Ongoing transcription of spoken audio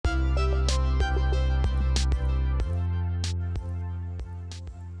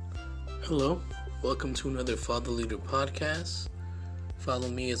Hello, welcome to another Father Leader podcast. Follow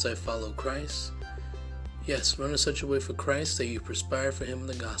me as I follow Christ. Yes, run in such a way for Christ that you perspire for Him in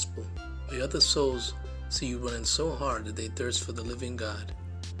the gospel. May other souls see you running so hard that they thirst for the living God.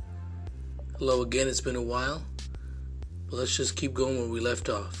 Hello again, it's been a while, but let's just keep going where we left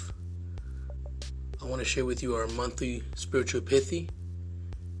off. I want to share with you our monthly spiritual pithy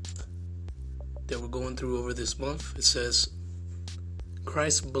that we're going through over this month. It says,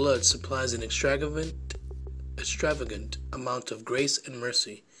 Christ's blood supplies an extravagant amount of grace and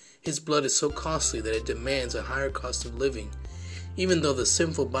mercy. His blood is so costly that it demands a higher cost of living. Even though the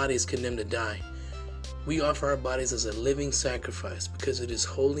sinful body is condemned to die, we offer our bodies as a living sacrifice because it is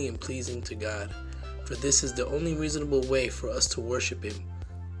holy and pleasing to God. For this is the only reasonable way for us to worship Him,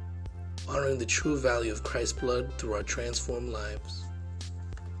 honoring the true value of Christ's blood through our transformed lives.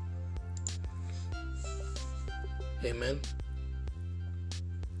 Amen.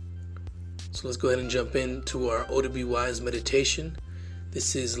 So let's go ahead and jump into our O to Be Wise meditation.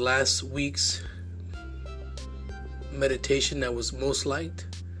 This is last week's meditation that was most liked,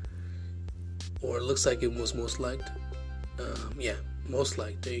 or it looks like it was most liked. Most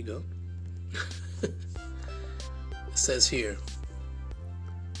liked. There you go. It says here,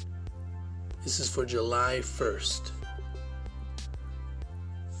 this is for July 1st.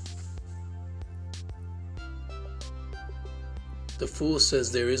 The fool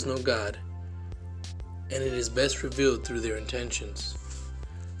says there is no God, and it is best revealed through their intentions.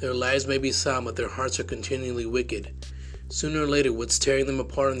 Their lives may be sound, but their hearts are continually wicked. Sooner or later, what's tearing them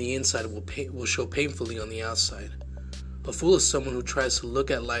apart on the inside will show painfully on the outside. A fool is someone who tries to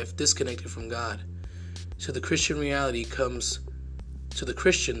look at life disconnected from God. To the Christian, reality comes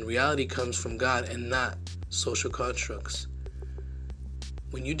from God and not social constructs.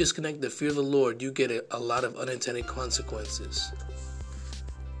 When you disconnect the fear of the Lord, you get a lot of unintended consequences.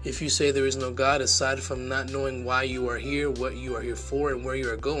 If you say there is no God, aside from not knowing why you are here, what you are here for, and where you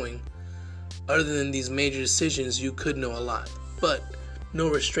are going, other than these major decisions, you could know a lot. But no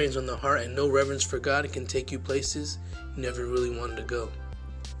restraints on the heart and no reverence for God can take you places you never really wanted to go.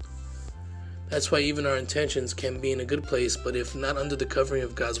 That's why even our intentions can be in a good place, but if not under the covering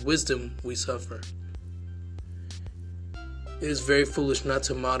of God's wisdom, we suffer. It is very foolish not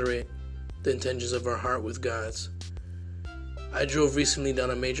to moderate the intentions of our heart with God's. I drove recently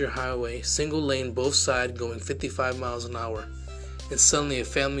down a major highway, single lane, both sides, going 55 miles an hour, and suddenly a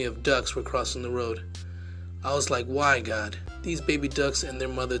family of ducks were crossing the road. I was like, why, God? These baby ducks and their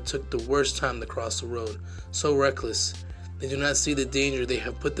mother took the worst time to cross the road. So reckless. They do not see the danger they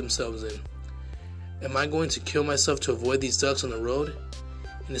have put themselves in. Am I going to kill myself to avoid these ducks on the road?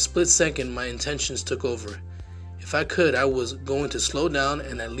 In a split second, my intentions took over. If I could, I was going to slow down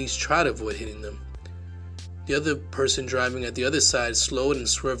and at least try to avoid hitting them. The other person driving at the other side slowed and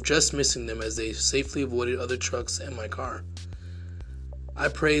swerved, just missing them as they safely avoided other trucks and my car. I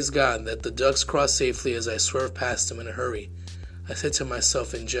praised God that the ducks crossed safely as I swerved past them in a hurry. I said to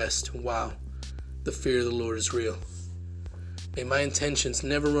myself in jest, wow, the fear of the Lord is real. May my intentions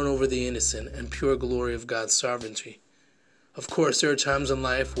never run over the innocent and pure glory of God's sovereignty. Of course, there are times in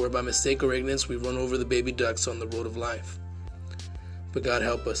life where by mistake or ignorance we run over the baby ducks on the road of life. But God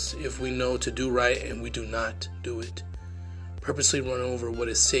help us if we know to do right and we do not do it. Purposely run over what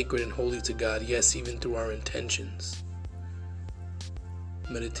is sacred and holy to God, yes, even through our intentions.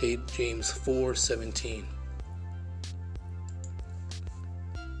 Meditate James 4:17.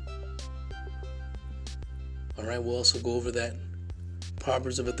 Alright, we'll also go over that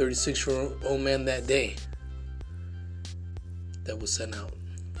Proverbs of a 36-year-old man that day that was sent out.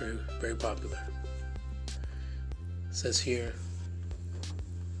 Very, very popular. It says here,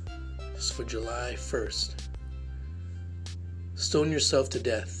 it's for July 1st. Stone yourself to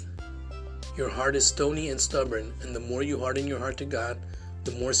death. Your heart is stony and stubborn, and the more you harden your heart to God,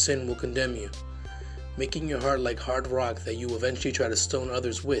 the more sin will condemn you, making your heart like hard rock that you will eventually try to stone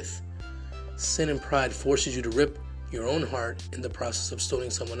others with. Sin and pride forces you to rip your own heart in the process of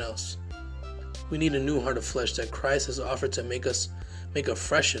stoning someone else. We need a new heart of flesh that Christ has offered to make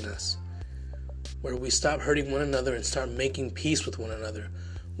afresh in us, where we stop hurting one another and start making peace with one another.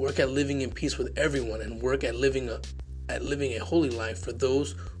 Work at living in peace with everyone, and work at living a holy life, for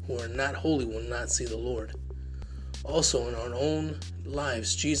those who are not holy will not see the Lord. Also, in our own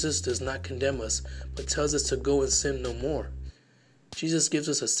lives, Jesus does not condemn us, but tells us to go and sin no more. Jesus gives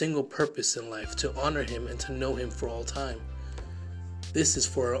us a single purpose in life, to honor Him and to know Him for all time. This is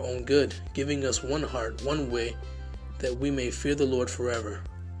for our own good, giving us one heart, one way, that we may fear the Lord forever.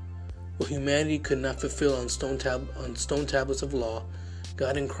 What humanity could not fulfill on stone tablets of law,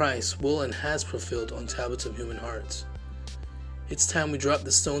 God in Christ will and has fulfilled on tablets of human hearts. It's time we drop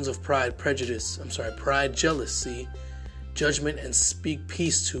the stones of pride, jealousy, judgment, and speak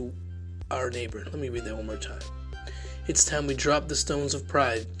peace to our neighbor. Let me read that one more time. It's time we drop the stones of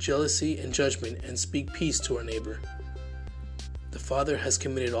pride, jealousy, and judgment, and speak peace to our neighbor. The Father has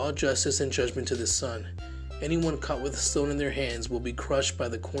committed all justice and judgment to the Son. Anyone caught with a stone in their hands will be crushed by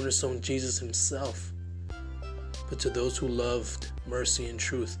the cornerstone, Jesus himself. But to those who loved mercy and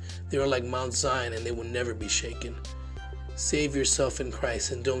truth, they are like Mount Zion, and they will never be shaken. Save yourself in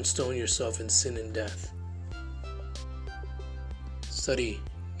Christ and don't stone yourself in sin and death. Study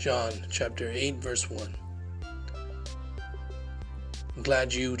John chapter 8, verse 1. I'm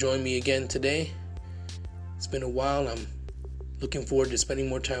glad you joined me again today. It's been a while. I'm looking forward to spending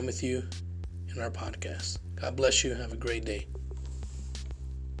more time with you in our podcast. God bless you. Have a great day.